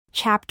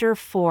Chapter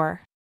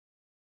 4.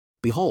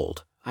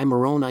 Behold, I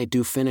Moroni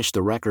do finish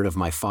the record of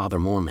my father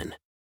Mormon.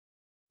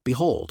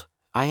 Behold,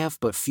 I have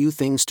but few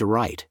things to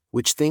write,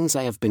 which things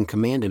I have been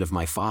commanded of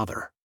my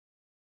father.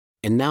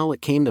 And now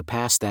it came to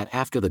pass that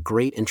after the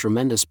great and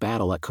tremendous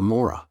battle at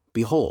Cumorah,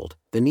 behold,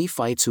 the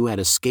Nephites who had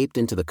escaped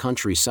into the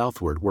country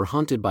southward were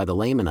hunted by the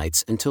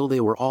Lamanites until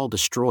they were all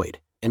destroyed,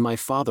 and my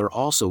father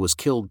also was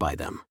killed by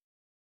them.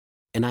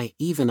 And I,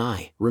 even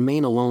I,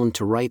 remain alone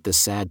to write the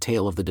sad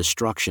tale of the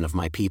destruction of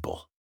my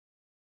people.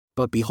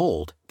 But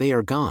behold, they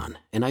are gone,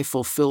 and I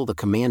fulfill the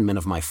commandment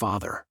of my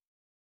father.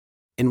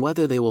 And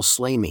whether they will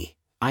slay me,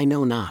 I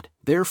know not,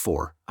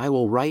 therefore, I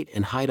will write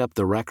and hide up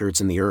the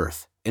records in the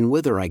earth, and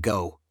whither I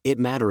go, it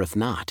mattereth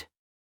not.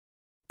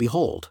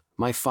 Behold,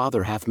 my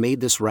father hath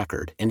made this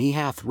record, and he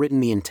hath written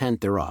the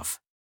intent thereof.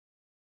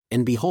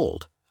 And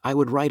behold, I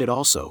would write it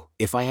also,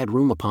 if I had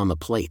room upon the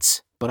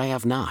plates, but I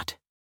have not.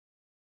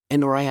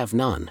 And or I have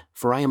none,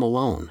 for I am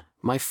alone,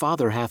 my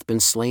father hath been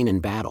slain in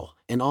battle,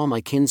 and all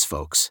my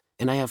kinsfolks,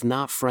 and I have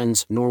not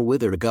friends nor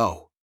whither to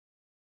go.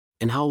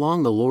 And how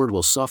long the Lord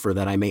will suffer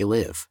that I may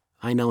live,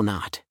 I know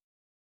not.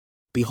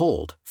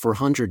 Behold,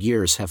 400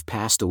 years have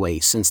passed away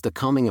since the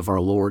coming of our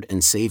Lord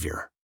and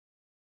Savior.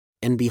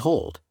 And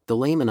behold, the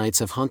Lamanites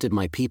have hunted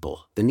my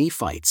people, the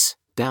Nephites,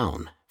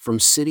 down, from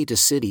city to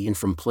city and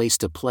from place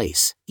to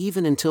place,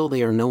 even until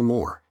they are no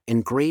more,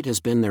 and great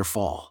has been their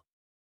fall.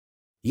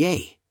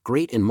 Yea,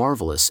 great and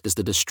marvelous is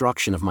the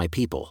destruction of my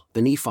people,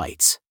 the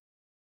Nephites.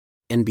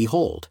 And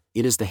behold,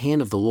 it is the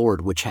hand of the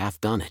Lord which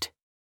hath done it.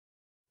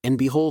 And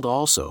behold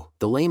also,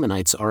 the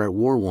Lamanites are at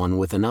war one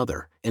with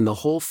another, and the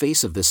whole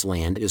face of this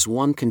land is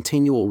one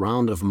continual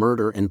round of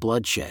murder and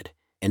bloodshed,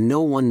 and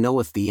no one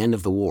knoweth the end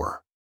of the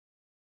war.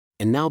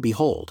 And now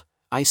behold,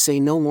 I say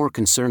no more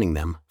concerning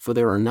them, for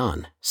there are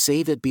none,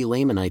 save it be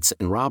Lamanites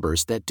and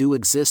robbers that do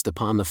exist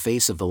upon the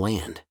face of the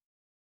land.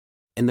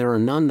 And there are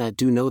none that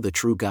do know the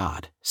true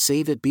God,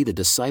 save it be the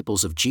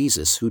disciples of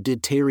Jesus who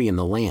did tarry in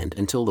the land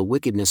until the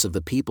wickedness of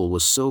the people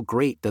was so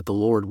great that the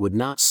Lord would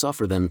not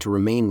suffer them to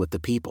remain with the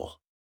people.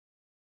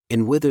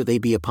 And whither they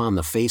be upon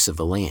the face of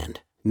the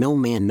land, no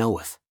man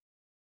knoweth.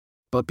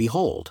 But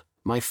behold,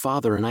 my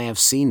father and I have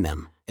seen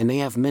them, and they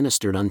have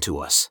ministered unto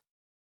us.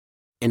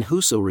 And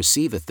whoso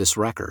receiveth this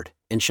record,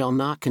 and shall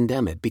not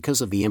condemn it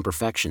because of the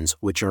imperfections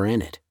which are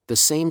in it, the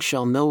same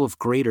shall know of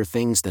greater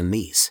things than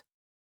these.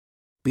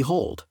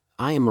 Behold,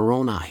 I am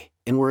Moroni,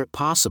 and were it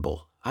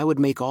possible, I would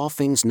make all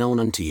things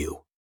known unto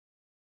you.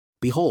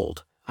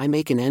 Behold, I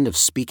make an end of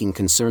speaking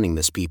concerning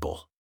this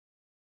people.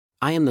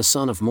 I am the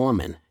son of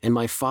Mormon, and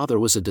my father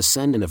was a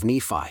descendant of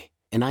Nephi,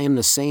 and I am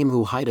the same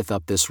who hideth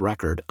up this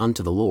record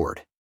unto the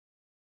Lord.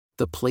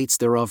 The plates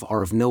thereof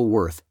are of no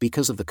worth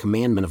because of the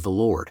commandment of the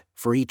Lord,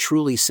 for he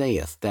truly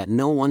saith that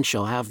no one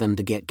shall have them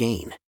to get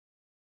gain.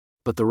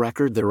 But the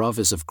record thereof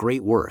is of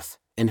great worth,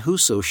 and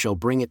whoso shall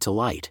bring it to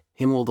light,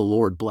 him will the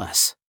Lord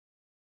bless.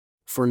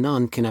 For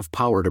none can have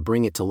power to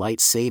bring it to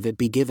light save it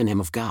be given him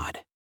of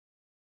God.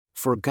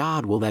 For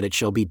God will that it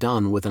shall be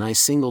done with an eye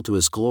single to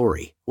his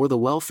glory, or the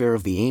welfare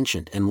of the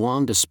ancient and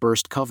long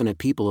dispersed covenant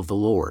people of the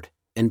Lord,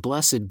 and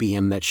blessed be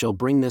him that shall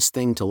bring this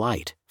thing to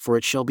light, for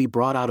it shall be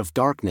brought out of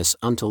darkness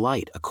unto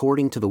light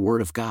according to the word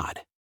of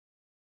God.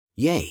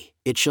 Yea,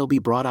 it shall be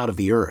brought out of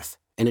the earth,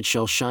 and it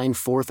shall shine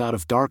forth out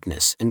of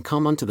darkness and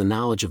come unto the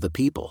knowledge of the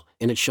people,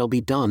 and it shall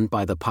be done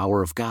by the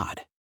power of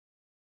God.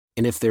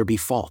 And if there be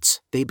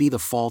faults, they be the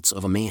faults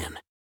of a man.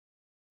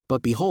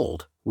 But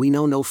behold, we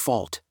know no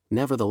fault,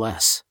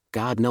 nevertheless,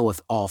 God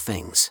knoweth all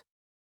things.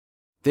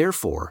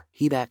 Therefore,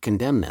 he that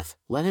condemneth,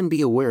 let him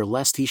be aware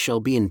lest he shall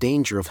be in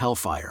danger of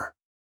hellfire.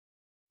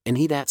 And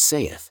he that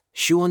saith,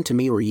 Shew unto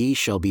me or ye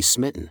shall be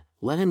smitten,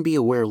 let him be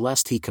aware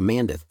lest he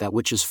commandeth that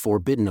which is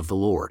forbidden of the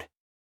Lord.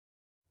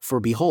 For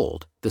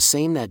behold, the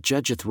same that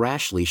judgeth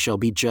rashly shall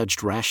be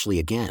judged rashly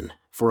again,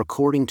 for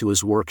according to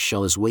his work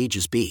shall his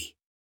wages be.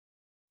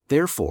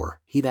 Therefore,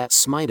 he that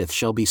smiteth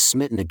shall be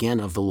smitten again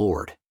of the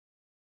Lord.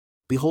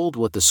 Behold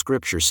what the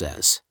Scripture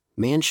says,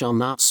 Man shall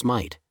not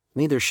smite,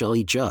 neither shall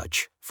he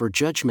judge, for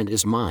judgment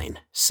is mine,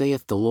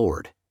 saith the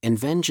Lord, and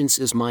vengeance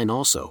is mine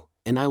also,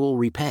 and I will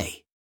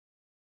repay.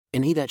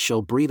 And he that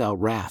shall breathe out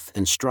wrath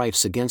and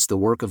strifes against the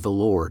work of the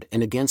Lord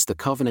and against the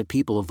covenant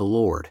people of the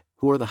Lord,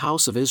 who are the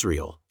house of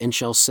Israel, and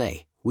shall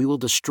say, We will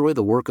destroy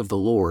the work of the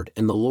Lord,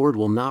 and the Lord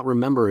will not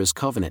remember his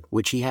covenant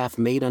which he hath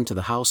made unto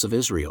the house of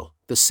Israel,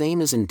 the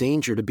same is in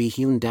danger to be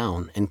hewn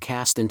down and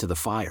cast into the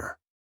fire.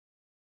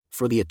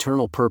 For the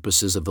eternal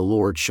purposes of the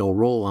Lord shall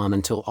roll on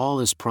until all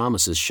his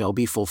promises shall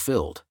be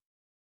fulfilled.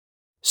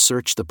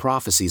 Search the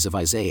prophecies of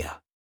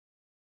Isaiah.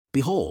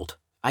 Behold,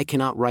 I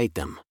cannot write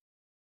them.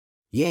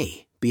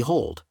 Yea,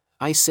 behold,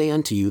 I say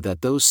unto you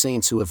that those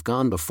saints who have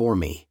gone before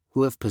me,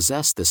 who have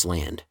possessed this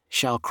land,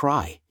 shall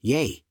cry,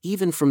 yea,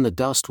 even from the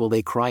dust will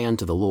they cry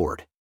unto the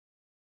Lord.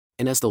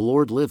 And as the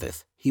Lord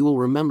liveth, he will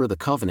remember the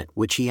covenant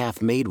which he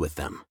hath made with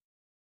them.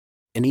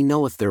 And he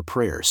knoweth their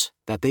prayers,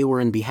 that they were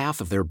in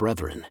behalf of their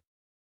brethren.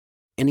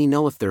 And he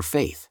knoweth their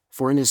faith,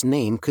 for in his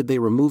name could they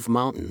remove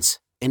mountains,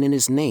 and in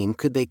his name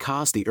could they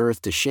cause the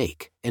earth to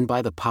shake, and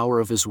by the power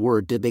of his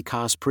word did they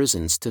cause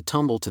prisons to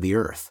tumble to the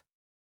earth.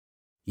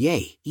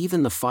 Yea,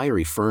 even the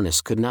fiery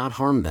furnace could not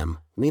harm them,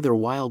 neither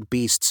wild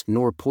beasts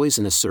nor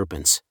poisonous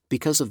serpents,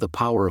 because of the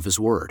power of his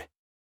word.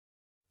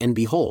 And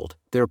behold,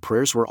 their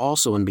prayers were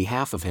also in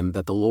behalf of him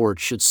that the Lord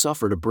should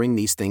suffer to bring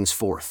these things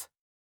forth.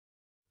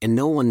 And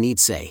no one need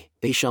say,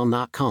 They shall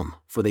not come,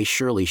 for they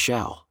surely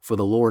shall, for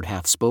the Lord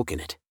hath spoken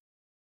it.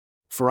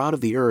 For out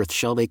of the earth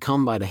shall they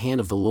come by the hand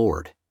of the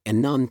Lord,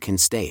 and none can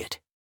stay it.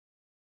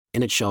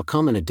 And it shall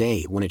come in a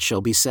day when it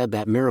shall be said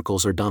that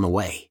miracles are done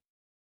away.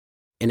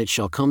 And it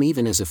shall come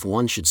even as if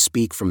one should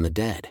speak from the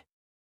dead.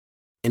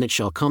 And it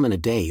shall come in a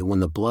day when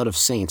the blood of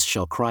saints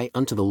shall cry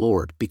unto the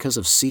Lord because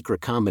of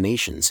secret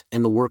combinations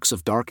and the works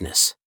of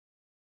darkness.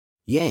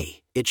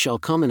 Yea, it shall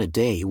come in a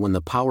day when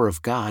the power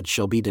of God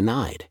shall be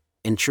denied,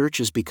 and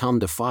churches become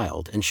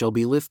defiled and shall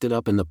be lifted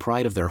up in the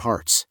pride of their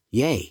hearts,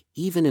 yea,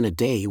 even in a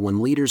day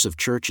when leaders of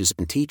churches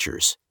and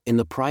teachers, in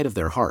the pride of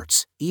their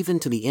hearts, even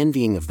to the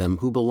envying of them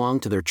who belong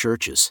to their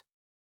churches.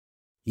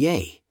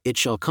 Yea, it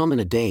shall come in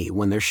a day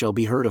when there shall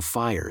be heard of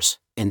fires,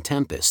 and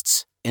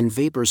tempests, and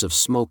vapors of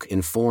smoke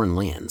in foreign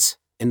lands,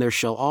 and there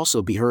shall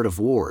also be heard of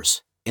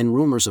wars, and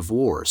rumors of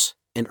wars,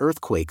 and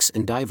earthquakes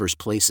in divers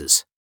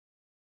places.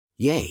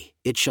 Yea,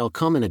 it shall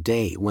come in a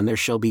day when there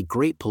shall be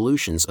great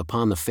pollutions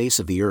upon the face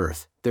of the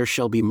earth, there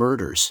shall be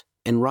murders,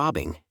 and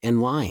robbing,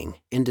 and lying,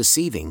 and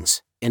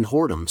deceivings, and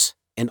whoredoms,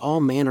 and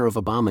all manner of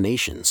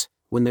abominations,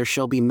 when there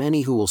shall be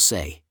many who will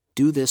say,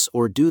 Do this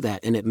or do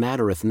that, and it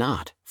mattereth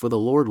not, for the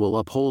Lord will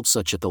uphold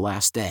such at the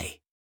last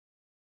day.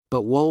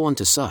 But woe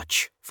unto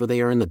such, for they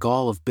are in the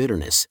gall of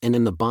bitterness and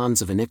in the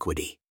bonds of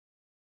iniquity.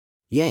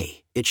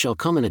 Yea, it shall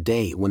come in a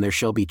day when there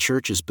shall be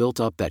churches built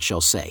up that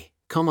shall say,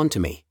 Come unto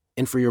me,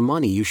 and for your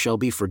money you shall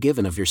be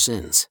forgiven of your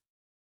sins.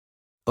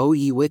 O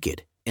ye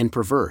wicked, and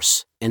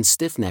perverse, and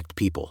stiff-necked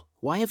people,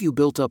 why have you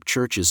built up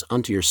churches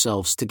unto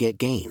yourselves to get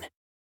gain?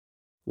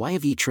 Why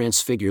have ye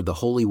transfigured the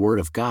holy word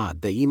of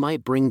God that ye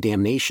might bring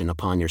damnation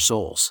upon your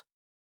souls?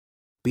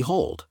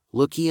 Behold,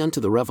 look ye unto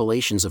the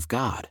revelations of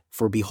God,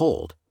 for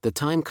behold, the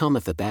time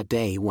cometh at that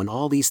day when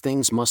all these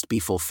things must be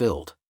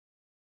fulfilled.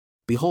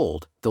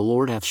 Behold, the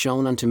Lord hath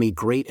shown unto me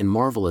great and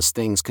marvelous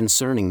things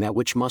concerning that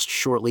which must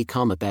shortly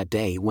come at that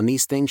day when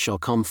these things shall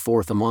come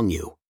forth among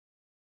you.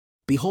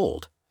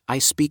 Behold, I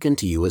speak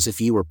unto you as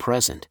if ye were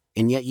present,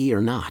 and yet ye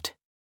are not.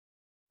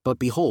 But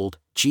behold,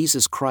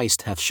 Jesus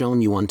Christ hath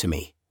shown you unto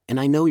me, and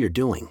I know your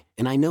doing,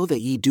 and I know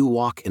that ye do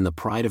walk in the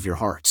pride of your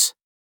hearts.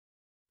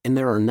 And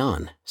there are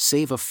none,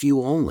 save a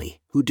few only,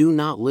 who do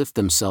not lift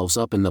themselves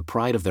up in the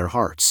pride of their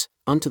hearts,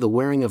 unto the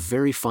wearing of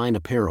very fine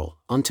apparel,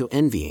 unto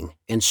envying,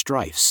 and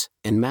strifes,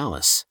 and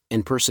malice,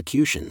 and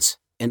persecutions,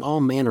 and all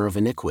manner of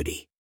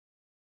iniquity.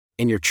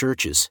 And your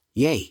churches,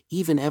 yea,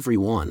 even every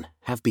one,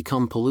 have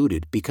become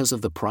polluted because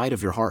of the pride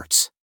of your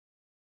hearts.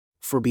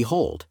 For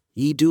behold,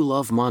 ye do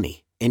love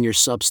money, and your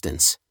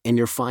substance, and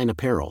your fine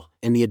apparel,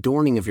 and the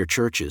adorning of your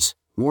churches,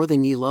 more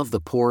than ye love the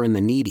poor and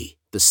the needy,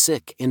 the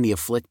sick and the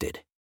afflicted.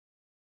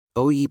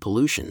 O ye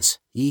pollutions,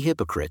 ye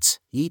hypocrites,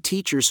 ye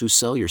teachers who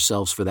sell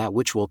yourselves for that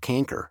which will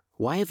canker,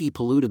 why have ye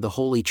polluted the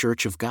holy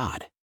church of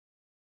God?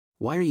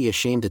 Why are ye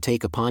ashamed to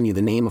take upon you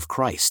the name of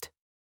Christ?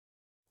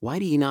 Why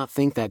do ye not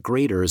think that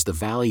greater is the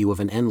value of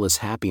an endless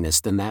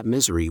happiness than that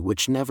misery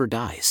which never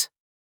dies?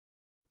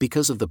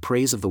 Because of the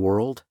praise of the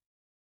world?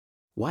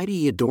 Why do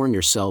ye adorn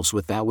yourselves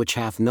with that which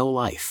hath no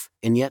life,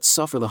 and yet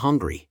suffer the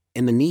hungry,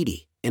 and the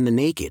needy, and the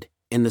naked,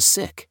 and the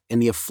sick,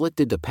 and the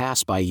afflicted to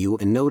pass by you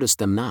and notice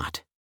them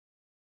not?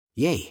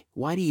 Yea,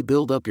 why do ye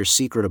build up your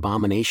secret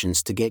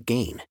abominations to get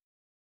gain?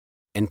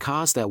 And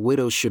cause that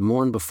widows should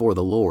mourn before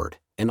the Lord,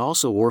 and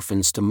also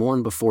orphans to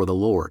mourn before the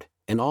Lord,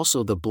 and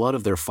also the blood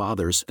of their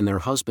fathers and their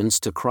husbands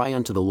to cry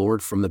unto the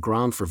Lord from the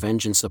ground for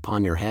vengeance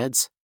upon your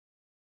heads?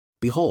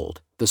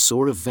 Behold, the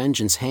sword of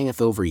vengeance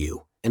hangeth over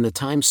you, and the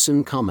time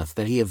soon cometh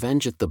that he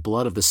avengeth the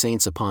blood of the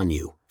saints upon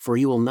you, for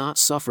he will not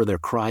suffer their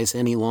cries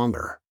any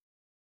longer.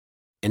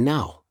 And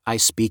now, I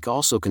speak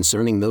also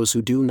concerning those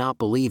who do not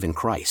believe in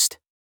Christ.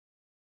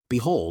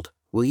 Behold,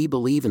 will ye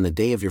believe in the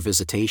day of your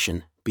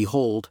visitation,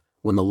 behold,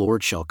 when the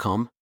Lord shall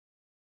come?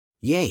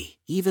 Yea,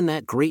 even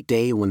that great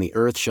day when the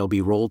earth shall be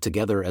rolled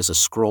together as a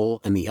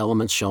scroll and the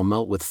elements shall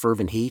melt with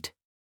fervent heat?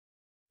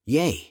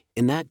 Yea,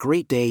 in that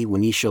great day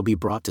when ye shall be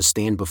brought to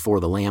stand before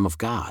the Lamb of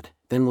God,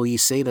 then will ye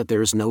say that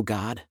there is no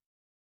God?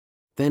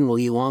 Then will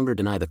ye longer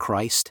deny the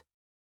Christ?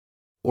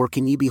 Or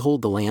can ye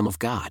behold the Lamb of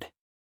God?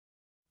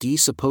 Do ye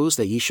suppose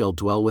that ye shall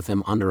dwell with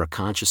him under a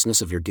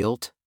consciousness of your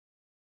guilt?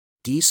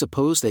 Do ye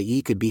suppose that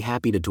ye could be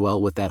happy to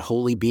dwell with that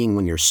holy being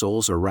when your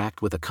souls are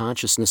racked with a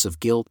consciousness of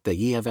guilt that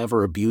ye have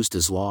ever abused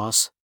his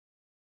laws?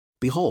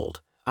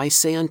 Behold, I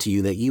say unto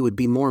you that ye would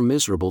be more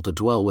miserable to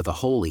dwell with a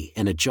holy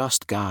and a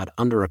just God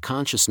under a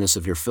consciousness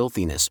of your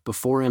filthiness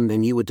before him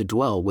than ye would to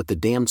dwell with the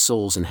damned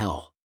souls in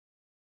hell.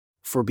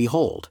 For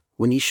behold,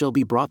 when ye shall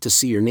be brought to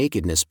see your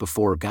nakedness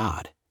before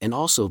God, and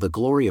also the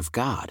glory of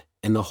God,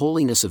 and the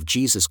holiness of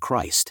Jesus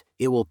Christ,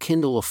 it will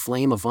kindle a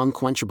flame of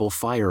unquenchable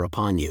fire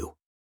upon you.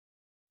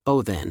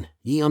 O then,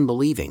 ye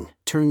unbelieving,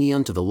 turn ye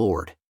unto the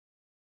Lord.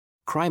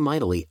 Cry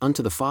mightily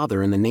unto the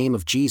Father in the name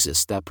of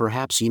Jesus, that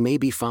perhaps ye may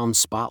be found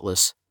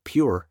spotless,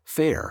 pure,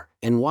 fair,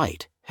 and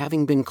white,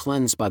 having been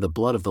cleansed by the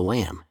blood of the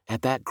Lamb,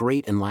 at that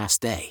great and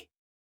last day.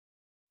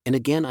 And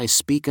again I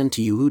speak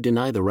unto you who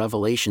deny the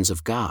revelations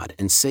of God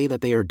and say that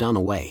they are done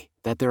away,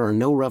 that there are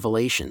no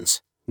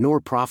revelations,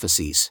 nor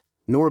prophecies,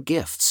 nor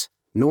gifts,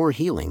 nor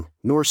healing,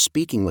 nor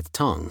speaking with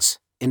tongues,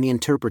 and the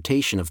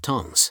interpretation of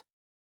tongues.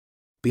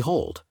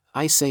 Behold,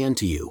 I say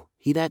unto you,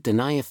 he that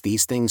denieth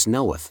these things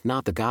knoweth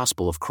not the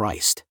gospel of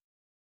Christ.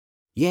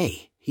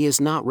 Yea, he has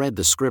not read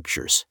the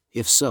Scriptures,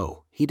 if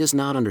so, he does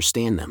not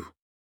understand them.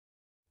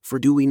 For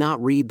do we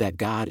not read that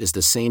God is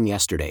the same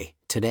yesterday,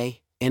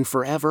 today, and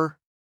forever?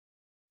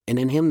 And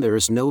in him there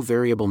is no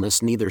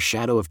variableness, neither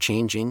shadow of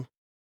changing?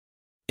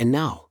 And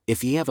now,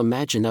 if ye have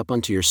imagined up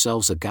unto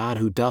yourselves a God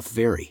who doth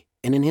vary,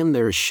 and in him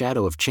there is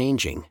shadow of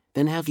changing,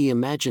 then have ye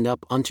imagined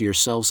up unto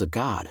yourselves a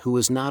God who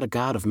is not a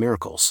God of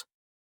miracles.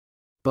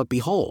 But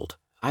behold,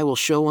 I will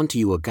show unto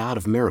you a God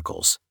of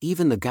miracles,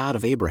 even the God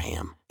of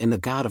Abraham, and the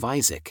God of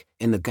Isaac,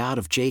 and the God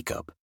of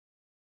Jacob.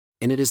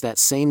 And it is that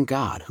same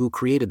God who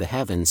created the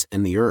heavens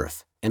and the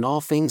earth, and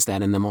all things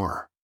that in them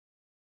are.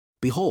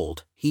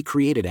 Behold, he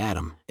created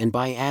Adam, and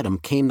by Adam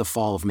came the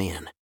fall of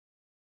man.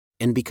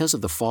 And because of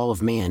the fall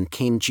of man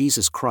came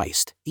Jesus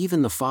Christ,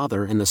 even the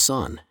Father and the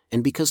Son,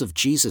 and because of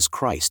Jesus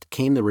Christ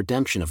came the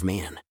redemption of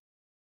man.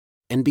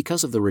 And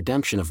because of the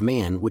redemption of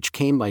man which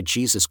came by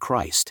Jesus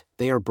Christ,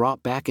 they are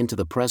brought back into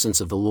the presence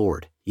of the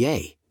Lord.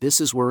 Yea,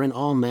 this is wherein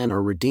all men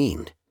are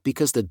redeemed,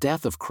 because the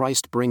death of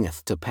Christ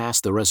bringeth to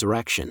pass the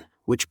resurrection,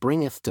 which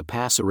bringeth to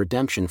pass a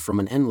redemption from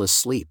an endless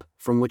sleep,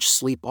 from which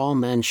sleep all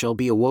men shall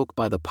be awoke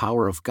by the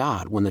power of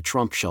God when the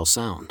trump shall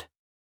sound.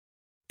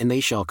 And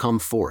they shall come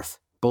forth,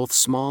 both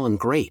small and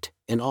great,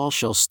 and all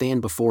shall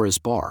stand before his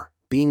bar,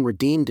 being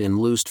redeemed and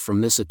loosed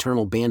from this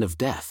eternal band of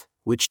death,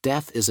 which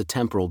death is a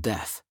temporal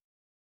death.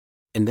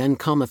 And then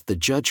cometh the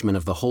judgment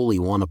of the Holy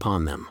One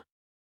upon them.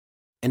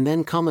 And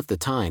then cometh the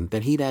time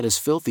that he that is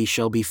filthy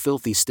shall be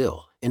filthy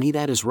still, and he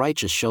that is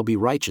righteous shall be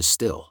righteous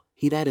still,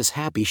 he that is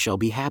happy shall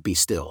be happy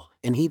still,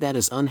 and he that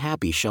is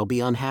unhappy shall be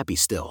unhappy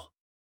still.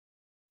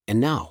 And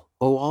now,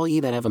 O all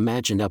ye that have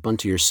imagined up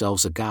unto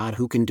yourselves a God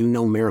who can do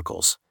no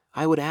miracles,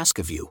 I would ask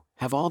of you,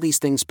 have all these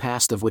things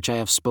passed of which I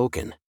have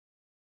spoken?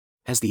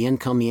 Has the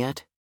end come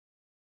yet?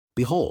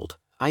 Behold,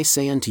 I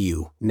say unto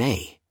you,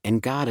 nay,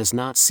 and God has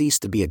not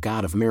ceased to be a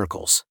God of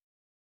miracles.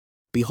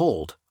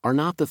 Behold, are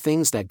not the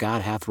things that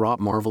God hath wrought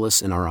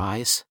marvelous in our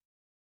eyes?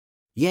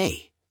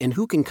 Yea, and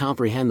who can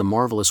comprehend the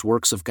marvelous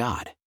works of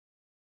God?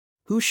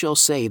 Who shall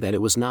say that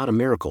it was not a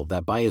miracle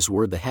that by his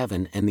word the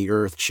heaven and the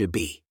earth should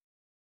be?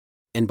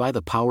 And by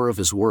the power of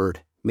his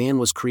word, man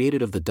was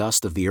created of the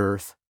dust of the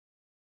earth?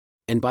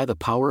 And by the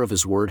power of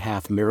his word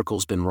hath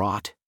miracles been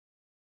wrought?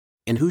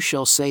 And who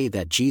shall say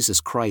that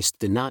Jesus Christ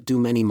did not do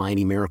many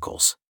mighty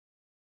miracles?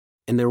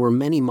 And there were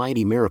many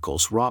mighty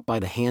miracles wrought by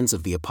the hands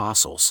of the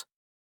apostles.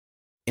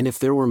 And if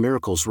there were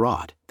miracles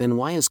wrought, then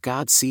why has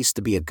God ceased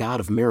to be a God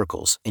of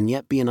miracles and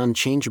yet be an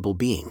unchangeable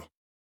being?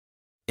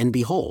 And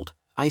behold,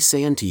 I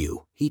say unto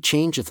you, he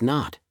changeth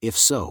not, if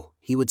so,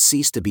 he would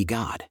cease to be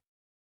God.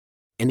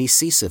 And he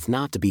ceaseth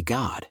not to be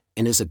God,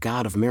 and is a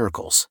God of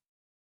miracles.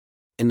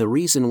 And the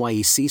reason why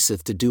he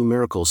ceaseth to do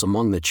miracles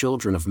among the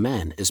children of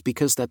men is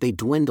because that they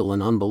dwindle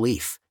in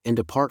unbelief, and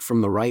depart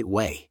from the right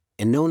way,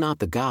 and know not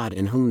the God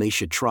in whom they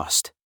should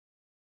trust.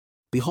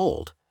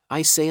 Behold,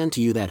 I say unto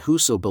you that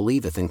whoso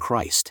believeth in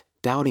Christ,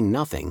 doubting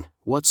nothing,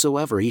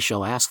 whatsoever he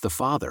shall ask the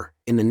Father,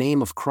 in the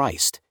name of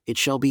Christ, it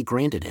shall be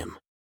granted him.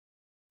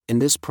 And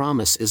this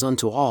promise is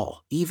unto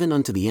all, even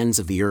unto the ends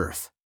of the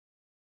earth.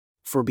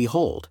 For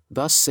behold,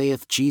 thus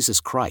saith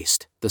Jesus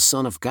Christ, the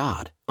Son of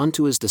God,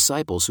 unto his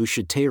disciples who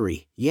should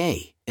tarry,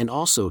 yea, and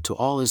also to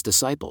all his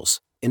disciples,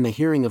 in the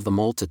hearing of the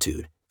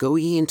multitude, Go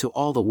ye into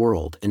all the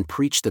world and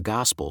preach the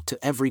gospel to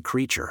every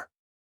creature.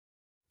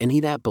 And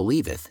he that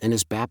believeth and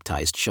is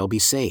baptized shall be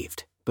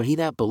saved, but he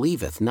that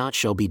believeth not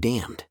shall be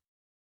damned.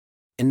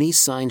 And these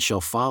signs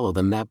shall follow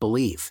them that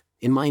believe,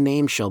 in my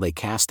name shall they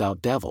cast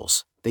out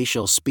devils, they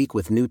shall speak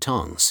with new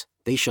tongues,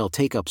 they shall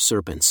take up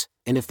serpents,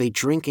 and if they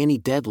drink any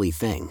deadly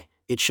thing,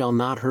 it shall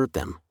not hurt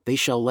them, they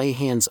shall lay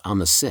hands on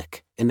the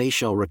sick, and they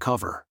shall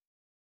recover.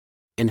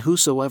 And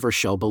whosoever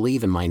shall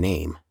believe in my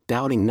name,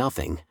 doubting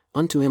nothing,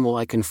 unto him will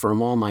I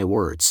confirm all my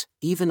words,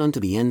 even unto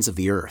the ends of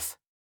the earth.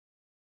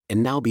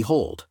 And now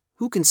behold,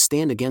 who can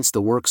stand against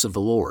the works of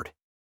the Lord?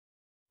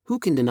 Who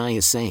can deny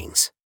his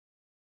sayings?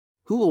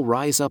 Who will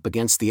rise up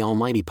against the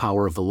almighty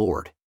power of the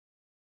Lord?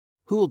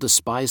 Who will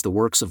despise the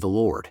works of the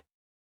Lord?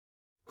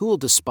 Who will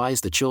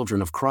despise the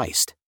children of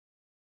Christ?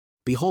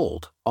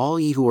 Behold, all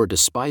ye who are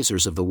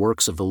despisers of the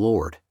works of the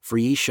Lord, for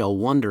ye shall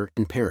wonder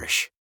and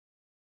perish.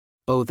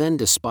 O then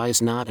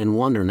despise not and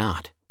wonder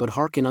not, but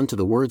hearken unto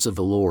the words of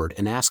the Lord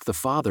and ask the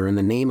Father in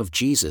the name of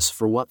Jesus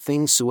for what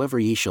things soever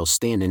ye shall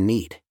stand in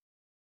need.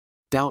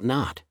 Doubt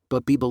not,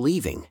 but be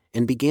believing,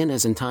 and begin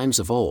as in times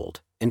of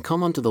old, and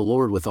come unto the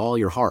Lord with all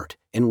your heart,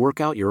 and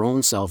work out your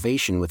own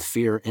salvation with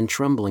fear and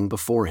trembling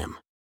before him.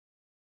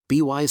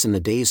 Be wise in the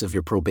days of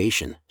your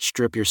probation,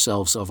 strip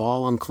yourselves of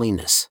all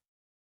uncleanness.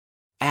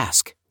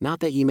 Ask, not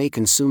that ye may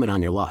consume it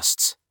on your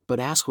lusts, but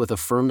ask with a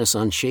firmness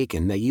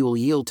unshaken that ye will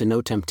yield to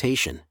no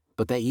temptation,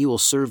 but that ye will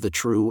serve the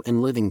true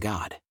and living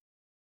God.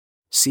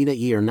 See that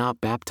ye are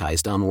not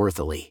baptized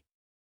unworthily.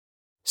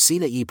 See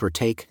that ye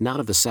partake not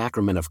of the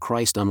sacrament of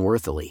Christ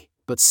unworthily,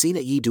 but see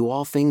that ye do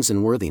all things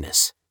in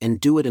worthiness,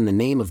 and do it in the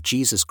name of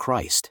Jesus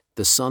Christ,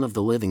 the Son of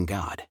the living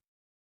God.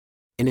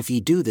 And if ye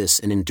do this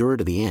and endure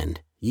to the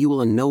end, ye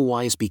will in no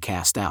wise be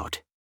cast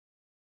out.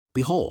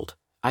 Behold,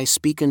 I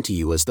speak unto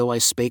you as though I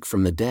spake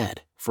from the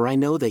dead, for I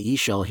know that ye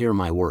shall hear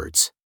my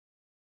words.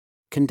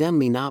 Condemn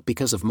me not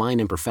because of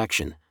mine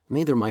imperfection,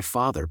 neither my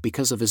Father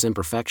because of his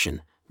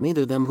imperfection,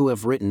 neither them who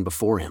have written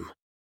before him.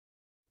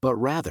 But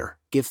rather,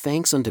 give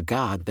thanks unto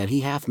God that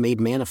he hath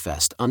made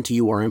manifest unto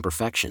you our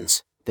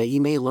imperfections, that ye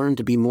may learn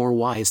to be more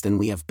wise than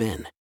we have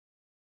been.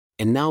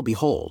 And now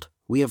behold,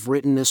 we have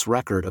written this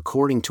record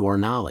according to our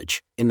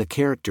knowledge, in the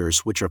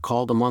characters which are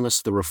called among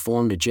us the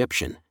reformed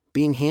Egyptian,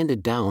 being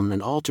handed down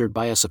and altered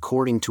by us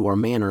according to our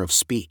manner of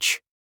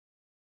speech.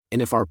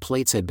 And if our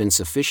plates had been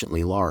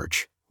sufficiently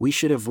large, we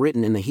should have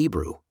written in the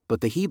Hebrew,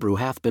 but the Hebrew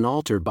hath been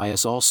altered by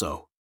us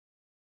also.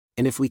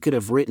 And if we could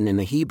have written in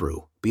the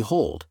Hebrew,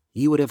 behold,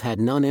 ye would have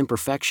had none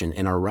imperfection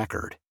in our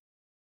record.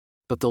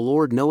 But the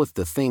Lord knoweth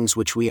the things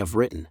which we have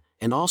written,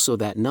 and also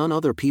that none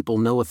other people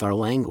knoweth our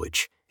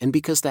language, and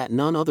because that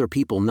none other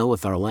people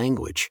knoweth our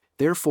language,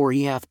 therefore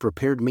he hath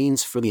prepared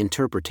means for the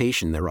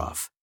interpretation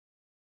thereof.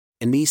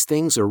 And these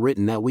things are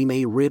written that we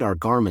may rid our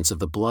garments of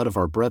the blood of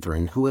our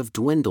brethren who have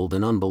dwindled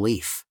in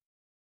unbelief.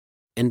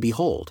 And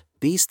behold,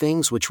 these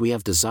things which we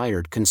have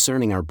desired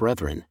concerning our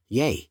brethren,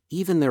 yea,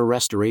 even their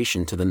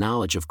restoration to the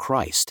knowledge of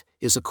Christ,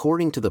 is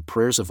according to the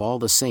prayers of all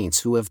the saints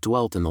who have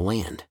dwelt in the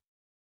land.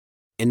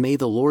 And may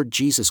the Lord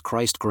Jesus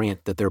Christ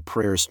grant that their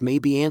prayers may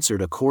be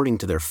answered according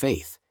to their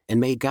faith, and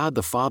may God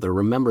the Father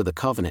remember the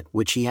covenant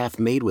which he hath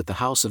made with the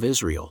house of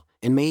Israel,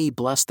 and may he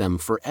bless them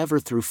forever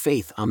through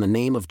faith on the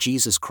name of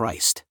Jesus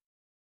Christ.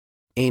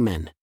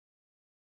 Amen.